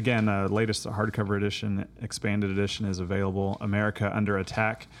copy. Again, latest hardcover edition, expanded edition is available. America Under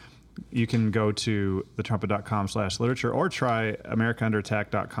Attack. You can go to thetrumpet.com/literature or try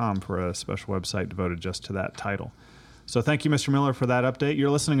americaunderattack.com for a special website devoted just to that title. So thank you, Mr. Miller, for that update. You're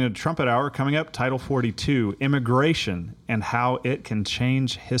listening to Trumpet Hour. Coming up, Title 42, Immigration and How It Can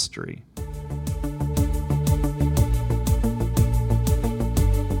Change History.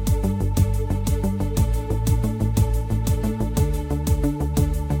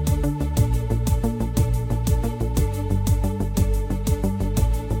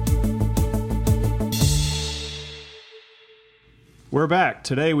 We're back.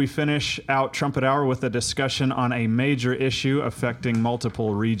 Today we finish out Trumpet Hour with a discussion on a major issue affecting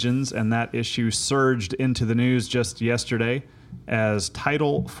multiple regions, and that issue surged into the news just yesterday as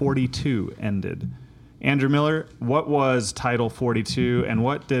Title 42 ended. Andrew Miller, what was Title 42 and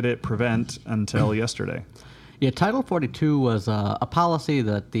what did it prevent until yesterday? Yeah, Title 42 was a policy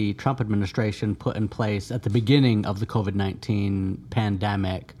that the Trump administration put in place at the beginning of the COVID-19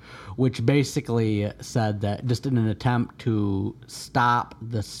 pandemic, which basically said that just in an attempt to stop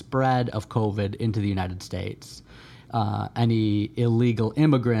the spread of COVID into the United States, any illegal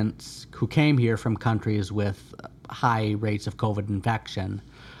immigrants who came here from countries with high rates of COVID infection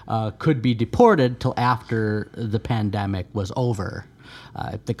could be deported till after the pandemic was over.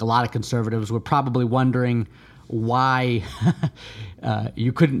 I think a lot of conservatives were probably wondering why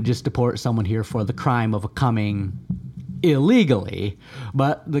you couldn't just deport someone here for the crime of coming illegally,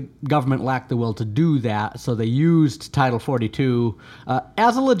 but the government lacked the will to do that, so they used Title 42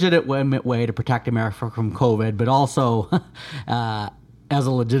 as a legitimate way to protect America from COVID, but also as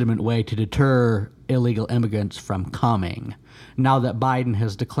a legitimate way to deter illegal immigrants from coming. Now that Biden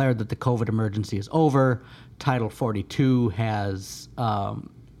has declared that the COVID emergency is over, Title 42 has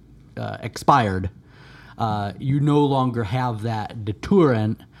expired. You no longer have that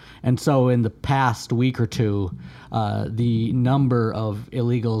deterrent. And so in the past week or two, the number of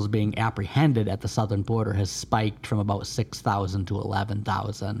illegals being apprehended at the southern border has spiked from about 6,000 to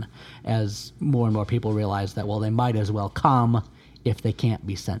 11,000 as more and more people realize that, well, they might as well come if they can't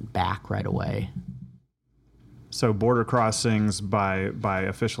be sent back right away. So border crossings by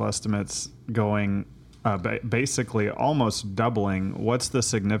official estimates going basically almost doubling. What's the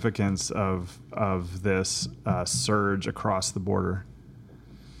significance of this surge across the border?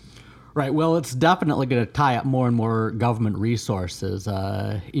 Right. Well, it's definitely going to tie up more and more government resources.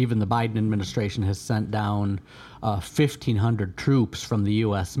 Even the Biden administration has sent down 1,500 troops from the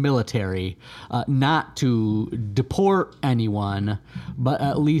U.S. military, not to deport anyone, but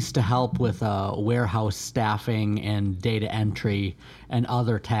at least to help with warehouse staffing and data entry and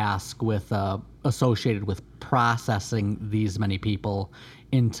other tasks with associated with processing these many people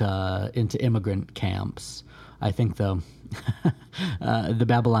into immigrant camps. I think the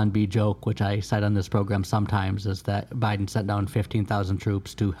Babylon Bee joke, which I cite on this program sometimes, is that Biden sent down 15,000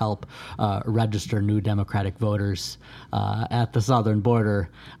 troops to help register new Democratic voters at the southern border.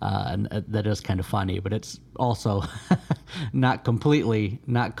 And that is kind of funny, but it's also not completely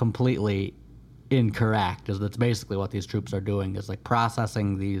incorrect. Is that's basically what these troops are doing, is like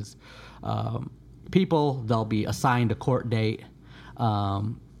processing these people. They'll be assigned a court date.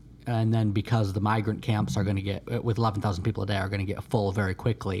 And then because the migrant camps are going to get, with 11,000 people a day, are going to get full very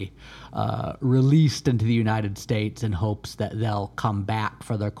quickly, released into the United States in hopes that they'll come back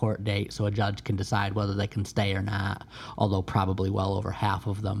for their court date so a judge can decide whether they can stay or not, although probably well over half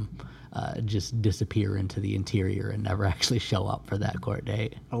of them just disappear into the interior and never actually show up for that court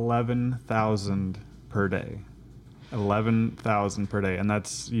date. 11,000 per day. 11,000 per day, and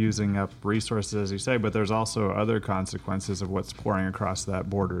that's using up resources, as you say, but there's also other consequences of what's pouring across that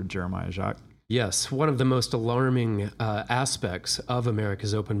border, Jeremiah Jacques. Yes, one of the most alarming aspects of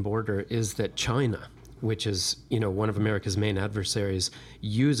America's open border is that China, which is, one of America's main adversaries,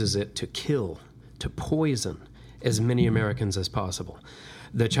 uses it to kill, to poison as many Americans as possible.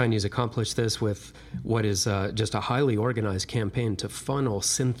 The Chinese accomplished this with what is just a highly organized campaign to funnel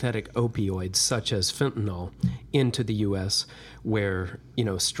synthetic opioids such as fentanyl into the U.S., where,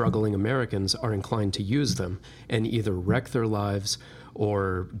 struggling Americans are inclined to use them and either wreck their lives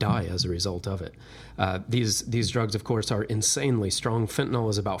or die as a result of it. These drugs, of course, are insanely strong. Fentanyl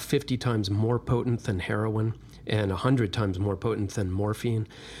is about 50 times more potent than heroin and 100 times more potent than morphine.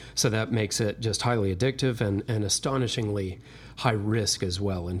 So that makes it just highly addictive and astonishingly high risk as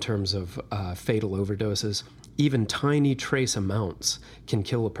well in terms of fatal overdoses. Even tiny trace amounts can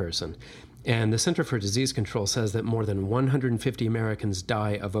kill a person. And the Center for Disease Control says that more than 150 Americans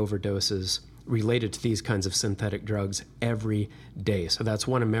die of overdoses related to these kinds of synthetic drugs every day. So that's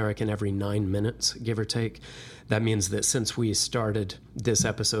one American every 9 minutes, give or take. That means that since we started this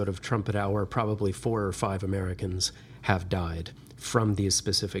episode of Trumpet Hour, probably 4 or 5 Americans have died from these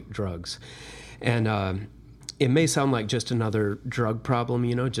specific drugs. And it may sound like just another drug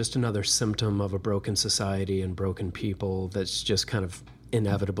problem, just another symptom of a broken society and broken people that's just kind of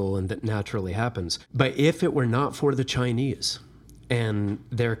inevitable and that naturally happens. But if it were not for the Chinese and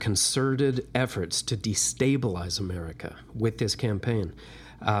their concerted efforts to destabilize America with this campaign,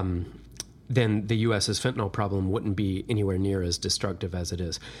 then the U.S.'s fentanyl problem wouldn't be anywhere near as destructive as it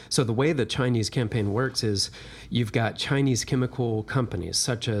is. So the way the Chinese campaign works is you've got Chinese chemical companies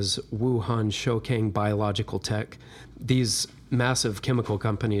such as Wuhan Shokang Biological Tech. These massive chemical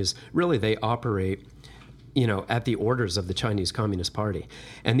companies, really they operate at the orders of the Chinese Communist Party.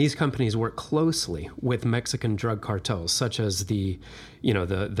 And these companies work closely with Mexican drug cartels, such as the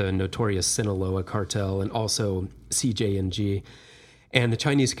notorious Sinaloa cartel and also CJ&G. And the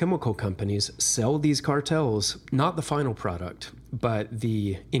Chinese chemical companies sell these cartels, not the final product, but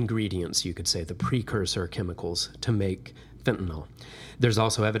the ingredients, you could say, the precursor chemicals to make fentanyl. There's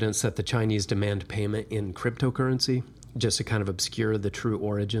also evidence that the Chinese demand payment in cryptocurrency, just to kind of obscure the true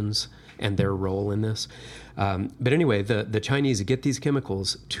origins and their role in this. But anyway, the Chinese get these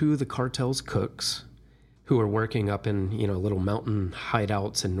chemicals to the cartel's cooks, who are working up in little mountain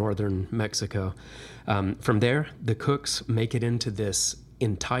hideouts in northern Mexico. From there, the cooks make it into this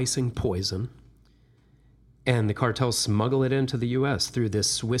enticing poison, and the cartels smuggle it into the U.S. through this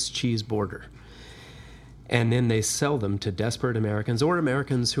Swiss cheese border. And then they sell them to desperate Americans or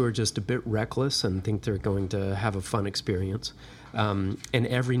Americans who are just a bit reckless and think they're going to have a fun experience. And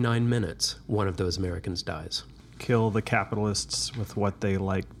every 9 minutes, one of those Americans dies. Kill the capitalists with what they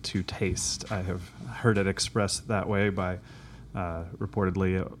like to taste. I have heard it expressed that way by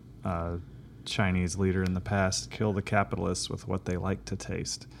reportedly a Chinese leader in the past. Kill the capitalists with what they like to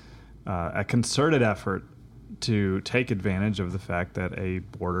taste. A concerted effort to take advantage of the fact that a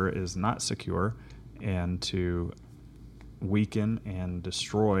border is not secure and to weaken and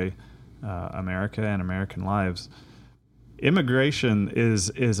destroy America and American lives. Immigration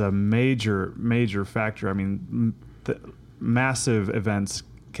is a major factor. I mean, massive events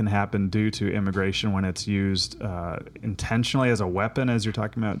can happen due to immigration when it's used intentionally as a weapon, as you're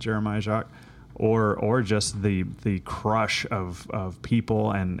talking about, Jeremiah Jacques, or just the crush of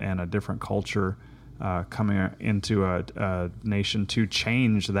people and a different culture coming into a nation to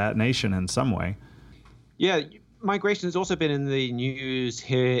change that nation in some way. Yeah, migration has also been in the news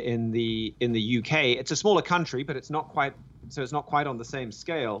here in the UK. It's a smaller country, but it's not quite on the same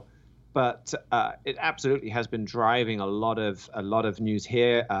scale. But it absolutely has been driving a lot of news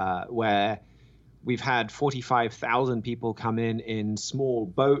here, where we've had 45,000 people come in small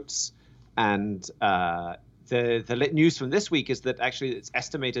boats, and the news from this week is that actually it's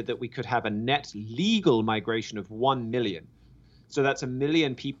estimated that we could have a net legal migration of 1 million. So that's a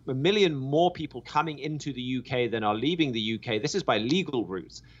million more people coming into the UK than are leaving the UK. This is by legal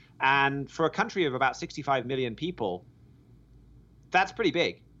routes. And for a country of about 65 million people, that's pretty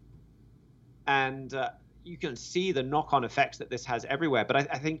big. And you can see the knock-on effects that this has everywhere. But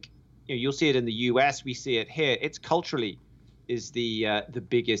I think you'll see it in the US. We see it here. It's culturally is the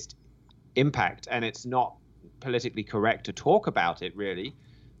biggest impact. And it's not politically correct to talk about it, really.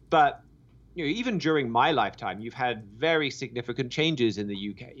 But even during my lifetime, you've had very significant changes in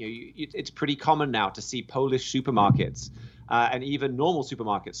the UK. It's pretty common now to see Polish supermarkets and even normal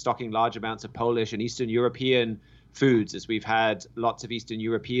supermarkets stocking large amounts of Polish and Eastern European foods, as we've had lots of Eastern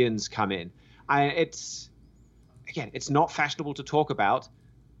Europeans come in. It's not fashionable to talk about,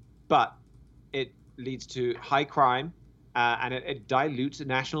 but it leads to high crime, and it dilutes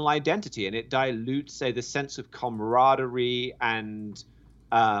national identity, and it dilutes, say, the sense of camaraderie and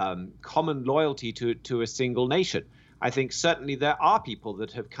common loyalty to a single nation. I think certainly there are people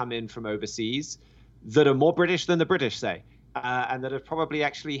that have come in from overseas that are more British than the British, say, and that have probably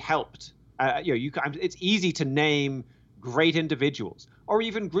actually helped. It's easy to name great individuals or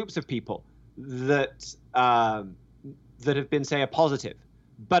even groups of people that have been, say, a positive.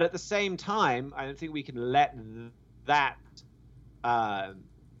 But at the same time, I don't think we can let that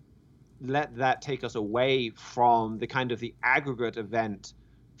take us away from the kind of the aggregate event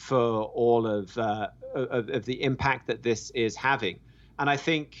for all of the impact that this is having. And I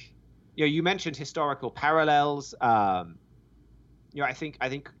think, you mentioned historical parallels. I think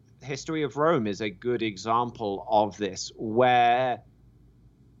the history of Rome is a good example of this, where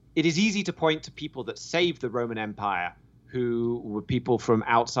it is easy to point to people that saved the Roman Empire who were people from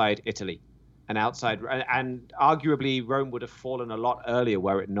outside Italy and arguably Rome would have fallen a lot earlier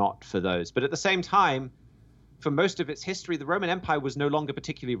were it not for those. But at the same time, for most of its history, the Roman Empire was no longer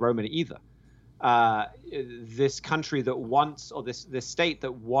particularly Roman either. This country that once, or this state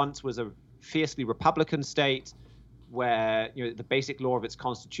that once was a fiercely republican state, where the basic law of its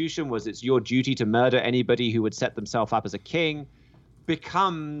constitution was it's your duty to murder anybody who would set themselves up as a king,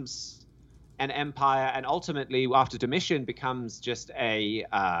 becomes an empire, and ultimately, after Domitian, becomes just a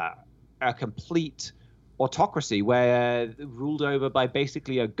complete autocracy, where ruled over by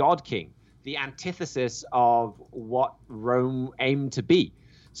basically a god king, the antithesis of what Rome aimed to be.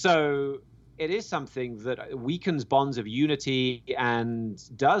 So it is something that weakens bonds of unity and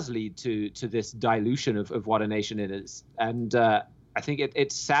does lead to this dilution of what a nation is. And I think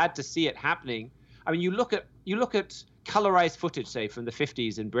it's sad to see it happening. I mean, you look at colorized footage, say, from the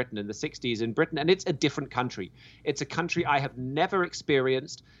 50s in Britain and the 60s in Britain, and it's a different country. It's a country I have never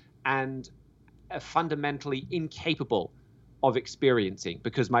experienced and fundamentally incapable of experiencing,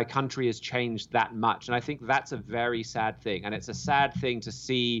 because my country has changed that much. And I think that's a very sad thing. And it's a sad thing to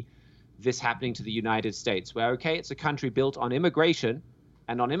see this happening to the United States, where, okay, it's a country built on immigration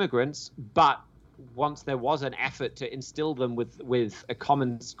and on immigrants, but once there was an effort to instill them with a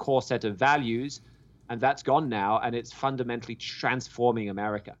common core set of values, and that's gone now, and it's fundamentally transforming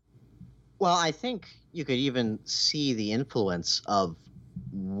America. Well, I think you could even see the influence of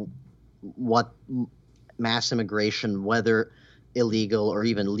what mass immigration, whether illegal or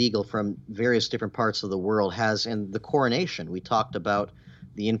even legal, from various different parts of the world has in the coronation. We talked about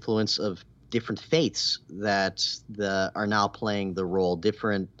the influence of different faiths that are now playing the role.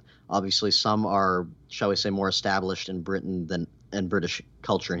 Different, obviously, some are, shall we say, more established in Britain than in British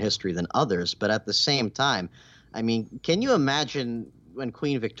culture and history than others. But at the same time, I mean, can you imagine when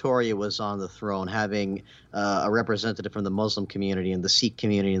Queen Victoria was on the throne, having a representative from the Muslim community and the Sikh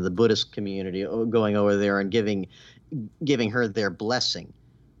community and the Buddhist community going over there and giving her their blessing?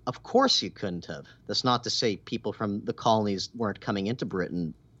 Of course you couldn't have. That's not to say people from the colonies weren't coming into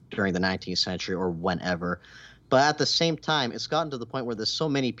Britain during the 19th century or whenever. But at the same time, it's gotten to the point where there's so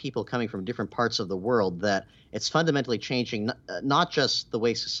many people coming from different parts of the world that it's fundamentally changing not just the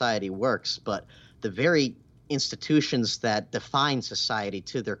way society works, but the very institutions that define society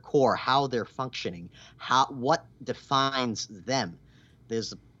to their core, how they're functioning, what defines them.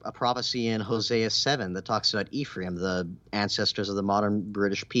 There's a prophecy in Hosea 7 that talks about Ephraim, the ancestors of the modern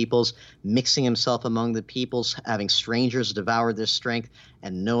British peoples, mixing himself among the peoples, having strangers devour their strength,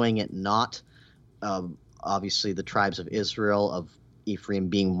 and knowing it not. Obviously, the tribes of Israel, of Ephraim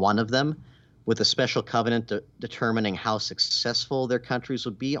being one of them, with a special covenant determining how successful their countries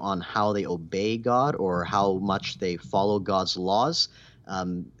would be on how they obey God or how much they follow God's laws.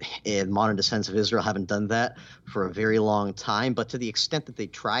 And modern descendants of Israel haven't done that for a very long time, but to the extent that they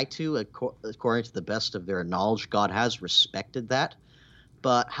try to, according to the best of their knowledge, God has respected that.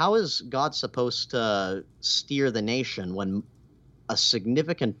 But how is God supposed to steer the nation when a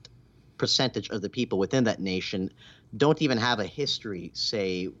significant percentage of the people within that nation don't even have a history,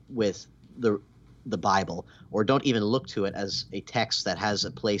 say, with the Bible, or don't even look to it as a text that has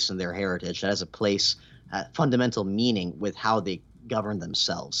a place in their heritage, that has a place, fundamental meaning with how they govern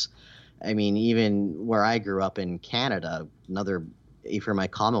themselves? I mean, even where I grew up in Canada, another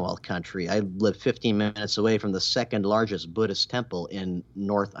Ephraimite Commonwealth country, I lived 15 minutes away from the second largest Buddhist temple in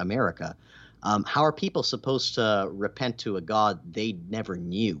North America. How are people supposed to repent to a God they never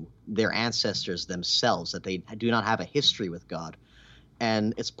knew, their ancestors themselves, that they do not have a history with God?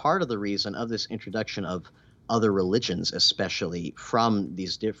 And it's part of the reason of this introduction of other religions, especially from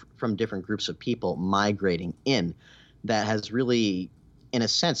these from different groups of people migrating in, that has really, in a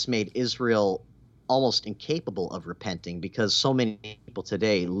sense, made Israel almost incapable of repenting, because so many people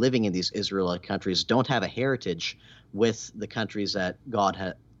today living in these Israelite countries don't have a heritage with the countries that God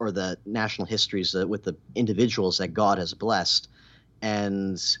had, or the national histories with the individuals that God has blessed.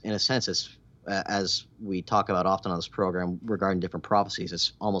 And in a sense, it's, as we talk about often on this program regarding different prophecies,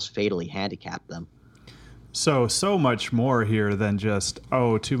 it's almost fatally handicapped them. So much more here than just,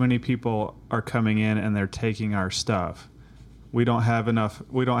 too many people are coming in and they're taking our stuff. We don't have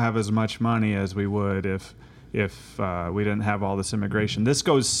as much money as we would if we didn't have all this immigration. This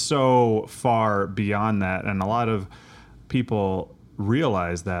goes so far beyond that, and a lot of people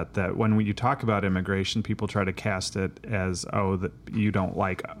realize that when you talk about immigration, people try to cast it as, that you don't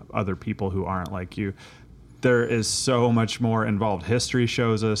like other people who aren't like you. There is so much more involved. History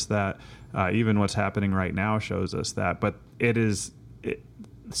shows us that. Even what's happening right now shows us that. But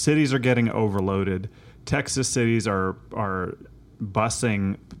cities are getting overloaded. Texas cities are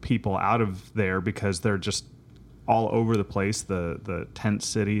busing people out of there because they're just all over the place. The tent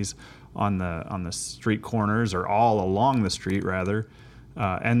cities on the street corners, or all along the street rather,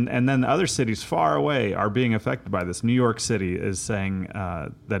 and then other cities far away are being affected by this. New York City is saying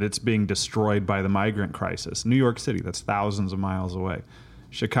that it's being destroyed by the migrant crisis. New York City, that's thousands of miles away.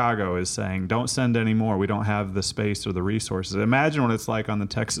 Chicago is saying, don't send any more. We don't have the space or the resources. Imagine what it's like on the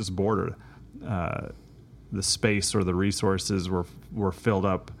Texas border. The space or the resources were filled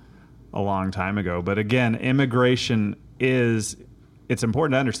up a long time ago. But again, immigration it's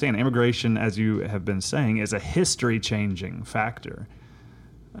important to understand, immigration, as you have been saying, is a history-changing factor.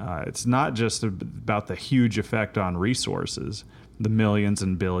 It's not just about the huge effect on resources, the millions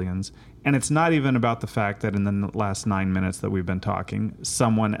and billions. And it's not even about the fact that in the last 9 minutes that we've been talking,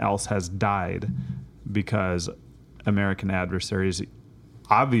 someone else has died because American adversaries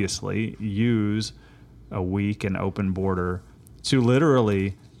obviously use a weak and open border to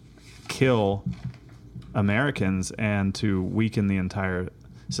literally kill Americans and to weaken the entire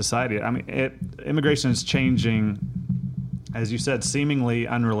society. I mean, immigration is changing, as you said, seemingly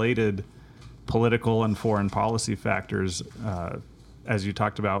unrelated political and foreign policy factors, as you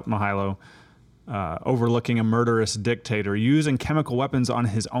talked about, Mihailo, overlooking a murderous dictator, using chemical weapons on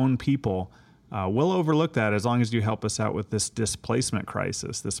his own people. We'll overlook that as long as you help us out with this displacement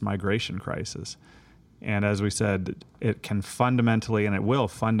crisis, this migration crisis. And as we said, it can fundamentally, and it will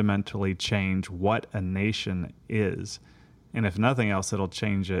fundamentally change what a nation is. And if nothing else, it'll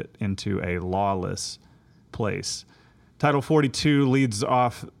change it into a lawless place. Title 42 leads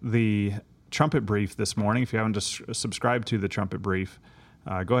off the Trumpet Brief this morning. If you haven't just subscribed to the Trumpet Brief,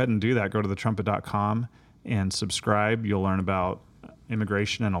 go ahead and do that. Go to thetrumpet.com and subscribe. You'll learn about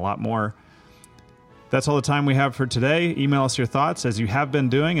immigration and a lot more. That's all the time we have for today. Email us your thoughts, as you have been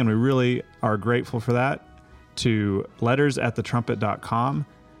doing, and we really are grateful for that, to letters@thetrumpet.com.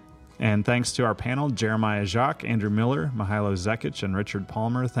 And thanks to our panel, Jeremiah Jacques, Andrew Miller, Mihailo Zekic, and Richard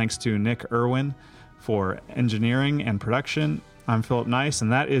Palmer. Thanks to Nick Irwin for engineering and production. I'm Philip Nice,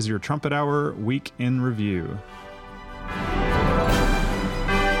 and that is your Trumpet Hour Week in Review.